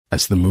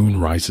As the moon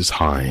rises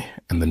high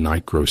and the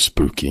night grows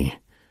spooky,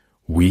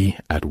 we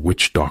at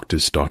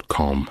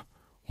Witchdoctors.com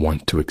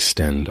want to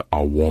extend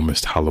our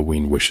warmest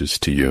Halloween wishes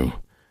to you,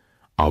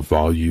 our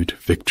valued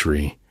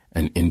Victory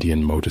and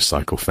Indian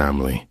motorcycle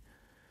family.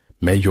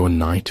 May your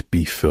night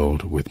be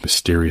filled with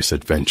mysterious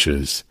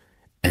adventures,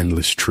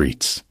 endless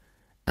treats,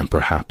 and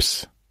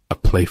perhaps a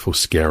playful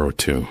scare or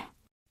two.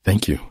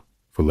 Thank you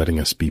for letting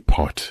us be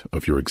part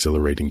of your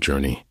exhilarating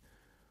journey.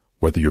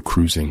 Whether you're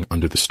cruising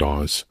under the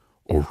stars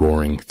or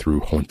roaring through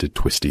haunted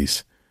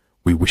twisties,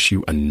 we wish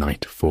you a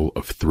night full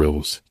of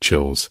thrills,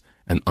 chills,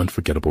 and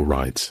unforgettable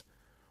rides.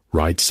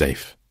 Ride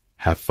safe,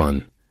 have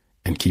fun,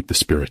 and keep the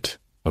spirit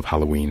of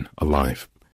Halloween alive.